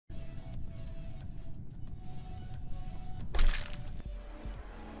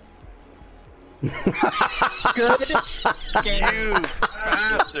Good game. You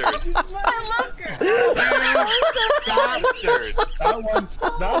bastard! I love her. Bastard!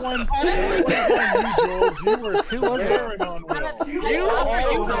 That one's you, Jules. You were too wearing on Will.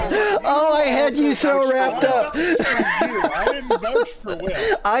 Oh, I had you so wrapped up. I didn't vouch for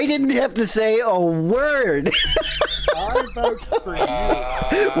Will. I didn't have to say a word. I vouched for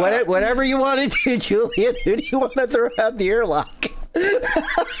you. Whatever you want to do, Julian. Who do you want to throw out the airlock?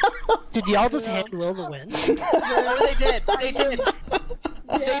 Did y'all just hand Will the win? No, they did. They did.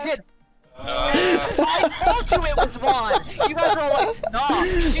 They did. I told you it was Juan. You guys were all like, "Nah,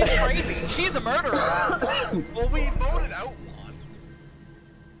 she's crazy. She's a murderer." Well, we voted out one.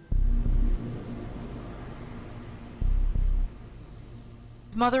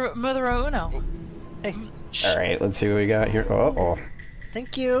 Mother Uno. Hey, All right, let's see what we got here. Oh.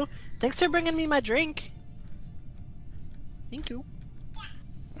 thank you. Thanks for bringing me my drink. Thank you.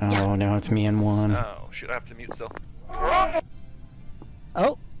 Oh, now it's me and one. Oh, should I have to mute still?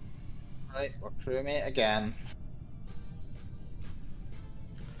 Oh, Right, we're crewmate again.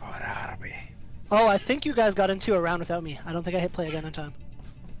 Where are we? oh, I think you guys got into a round without me. I don't think I hit play again in time.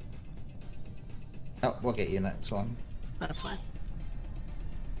 Oh, we'll get you next one. That's fine.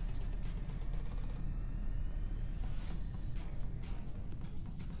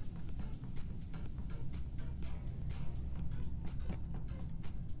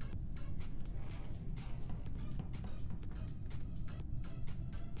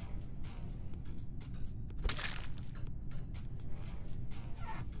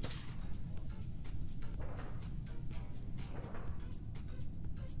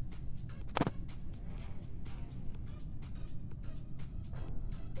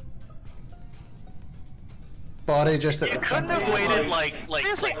 Body just at You the couldn't front. have waited like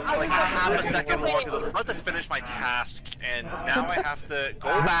Seriously, a half a second more because I was about to finish my task, and now I have to go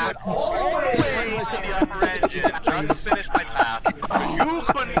back all the way to the upper engine just to finish my task. You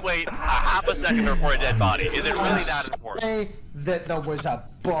couldn't wait a half a second to report a dead body. Is it really that important? Say that there was a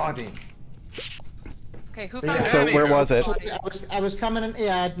body. Okay, who Yeah, found So the where was it? I was coming into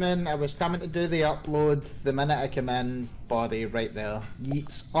admin, I was coming to do the upload. The minute I come in, body right there.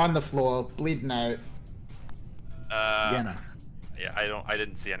 Yeets on the floor, bleeding out. Yeah, I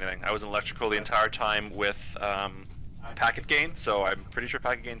didn't see anything. I was in electrical the entire time with packet gain, so I'm pretty sure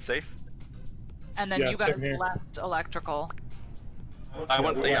packet gain's safe. And then Yeah, you guys same here. left electrical. I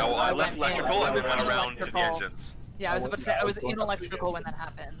went, yeah, well, I left went in. electrical and I then was went in around to the electrical. engines. Yeah, I was about to say I was in electrical when that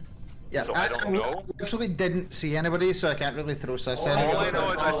happened. Yeah, So I don't know. actually didn't see anybody, so I can't really throw sus in. All I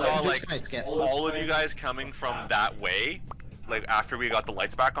know is I saw Just like gonna skip. all of you guys coming from that way, like after we got the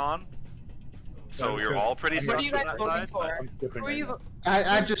lights back on. So you're all pretty I'm What not are you sus guys on that voting side. for? I'm skipping Who are right you? now.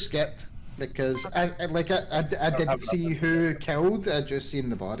 I just skipped because I didn't see who killed. I just seen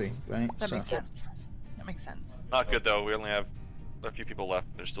the body, right? That So makes sense. That makes sense. Not good though. We only have a few people left.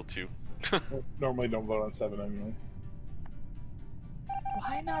 There's still 2. Normally don't vote on 7 anyway.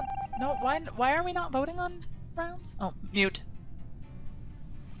 Why not? No, why are we not voting on rounds? Oh, mute.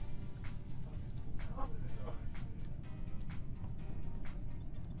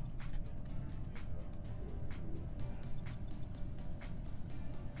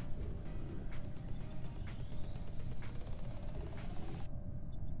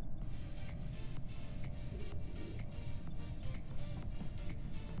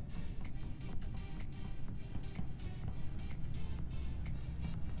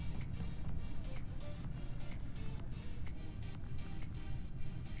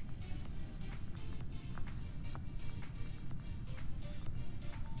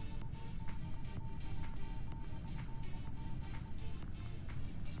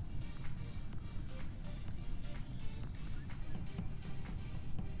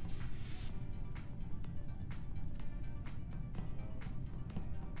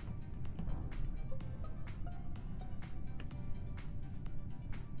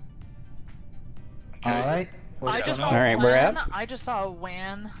 all right. I just saw All right, we're Wan- at? I just saw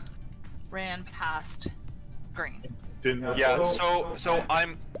Wan ran past green. Didn't. Yeah. So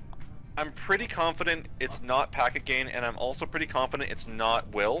I'm pretty confident it's not packet gain, and I'm also pretty confident it's not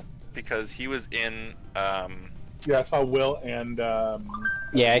Will because he was in. Yeah, I saw Will and.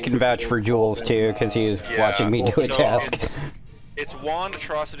 Yeah, I can vouch for Jules too, because he was Yeah, watching me do a so task. It's Juan,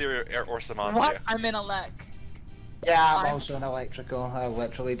 Atrocity, or Samantia. What? I'm in elec. Yeah, I'm I'm- also an electrical. I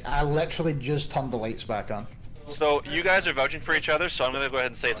literally just turned the lights back on. So you guys are vouching for each other, so I'm gonna go ahead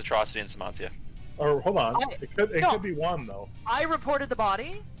and say it's Atrocity and Samantia. Or hold on, it No. could be one though. I reported the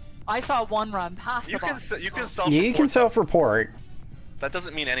body. I saw one run past You the can body. you can self. You can self-report. That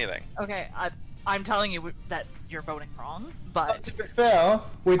doesn't mean anything. Okay, I'm telling you that you're voting wrong, but To be fair,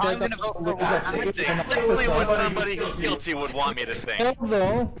 we I'm did gonna vote for lose Juan. a player in Exactly what officer. somebody who's guilty would want me to think.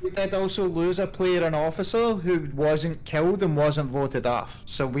 Although we did also lose a player and officer who wasn't killed and wasn't voted off,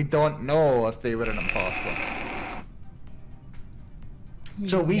 so we don't know if they were an imposter.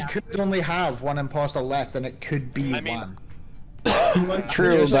 So we could only have one imposter left, and it could be I mean- one.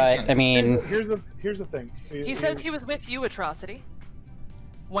 True, Just but saying. I mean, Here's the thing. he says he was with you, Atrocity.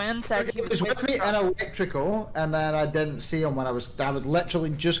 Wen said He he was was with me in Atrocity. electrical, and then I didn't see him when I was literally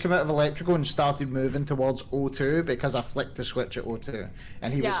just come out of electrical and started moving towards O2 because I flicked the switch at O2,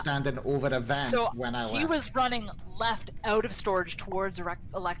 and he was Yeah. standing over a vent So when I he left. was running left out of storage towards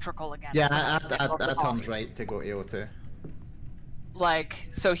electrical again. Yeah, I turned right to go to O2. Like,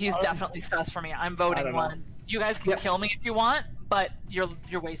 so he's definitely sus for me. I'm I voting don't know. one. You guys can Yep. kill me if you want, but you're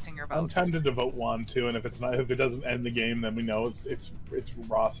wasting your I'm vote. tempted to vote Juan too, and if it doesn't end the game, then we know it's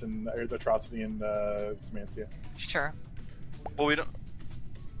Ross and or the Atrocity and Samantha. Sure. Well, we don't.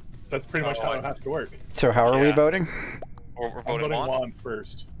 That's pretty much how it has to work. so how are we Yeah. voting? We're I'm voting voting Juan. Juan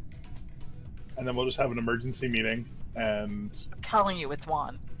first, and then we'll just have an emergency meeting. And I'm telling you, it's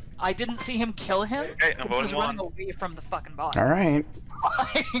Juan. I didn't see him kill him. Okay, I'm He was voting running Juan. away from the fucking body. All right.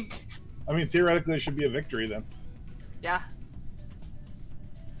 Like, I mean, theoretically, it should be a victory then. yeah.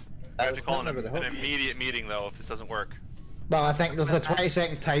 We have to call an immediate meeting though if this doesn't work. Well, I think there's a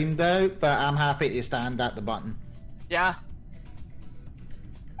 20-second timed out, but I'm happy to stand at the button. Yeah.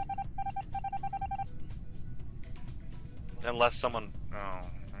 Unless someone. Oh.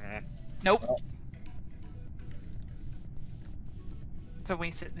 Nope. So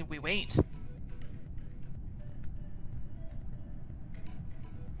we wait.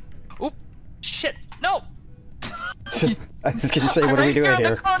 Oop! Shit! No! I was gonna say, I'm what are we right doing in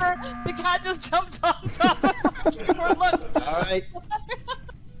here? the corner. The cat just jumped on top of my keyboard. Look. Alright.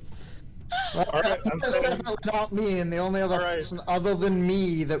 Well, Alright, I'm that's saying- definitely not me, and the only other Alright. person other than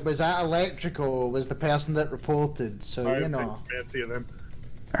me that was at electrical was the person that reported, so All right, you know. Samantha then.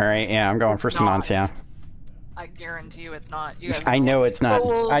 All right, yeah, I'm going for Not. Samantha. I guarantee you, it's not. You guys I know it's not.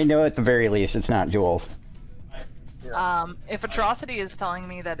 Jules. I know at the very least it's not Jules. If Atrocity is telling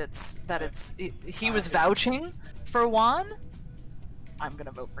me that he was vouching for Juan, I'm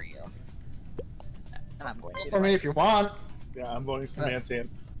gonna vote for you. And I'm going to. For me, if you want. Yeah, I'm voting Samantha.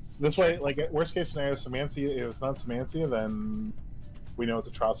 This way, like worst case scenario, Samantha. If it's not Samantha, then we know it's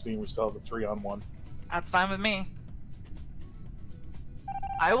Atrocity, and we still have a 3-on-1. That's fine with me.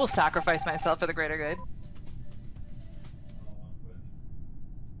 I will sacrifice myself for the greater good.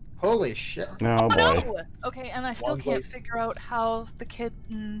 Holy shit. Oh boy. No! Okay, and I still One can't vote. figure out how the kid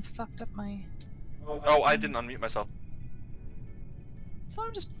fucked up my. Oh, I didn't unmute myself. So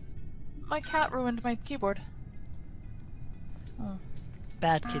I'm just. My cat ruined my keyboard. Oh.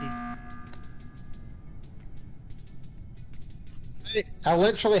 Bad kitty. I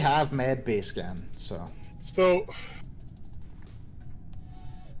literally have med base scan, so. So,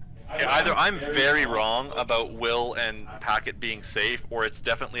 Okay, either I'm very wrong about Will and Packet being safe, or it's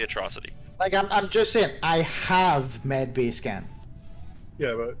definitely Atrocity. Like, I'm just saying, I have med base scan,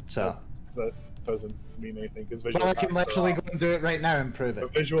 yeah, but so. that doesn't mean anything because Well, visual. I can tasks are literally off. go and do it right now and prove it.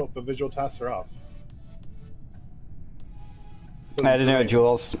 But visual tasks are off. I don't know,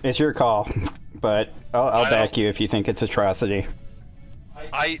 Jules. It's your call, but I'll I back don't- you if you think it's Atrocity.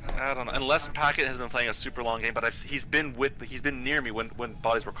 I don't know. Unless Packet has been playing a super long game, but he's been near me when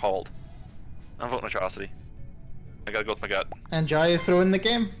bodies were called. I'm voting Atrocity. I gotta go with my gut. Enjoy throwing the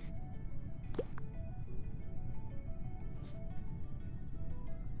game.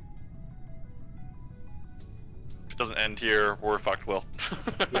 If it doesn't end here, we're fucked, Will.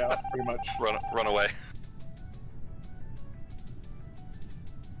 Yeah, pretty much. Run away.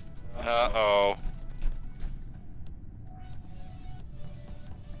 Uh-oh.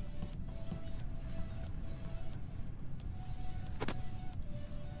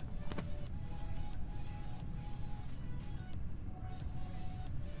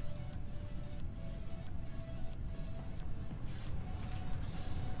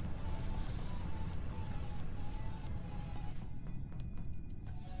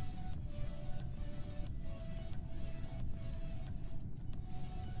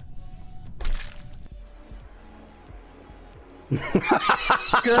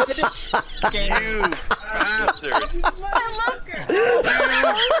 Good. You bastard! You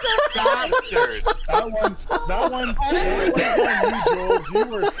bastard! That one's on you, Jules. You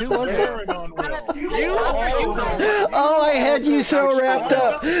were swearing on Will. You Oh, I had you so wrapped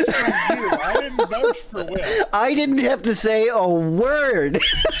up. I didn't vouch for Will. I didn't have to say a word.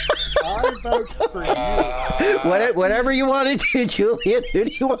 I vouched for you. Whatever you want to do, Julian. Who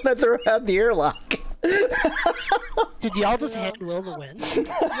do you want to throw out the airlock? Did y'all just hand Will the win?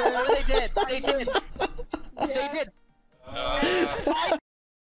 No, they did. They did.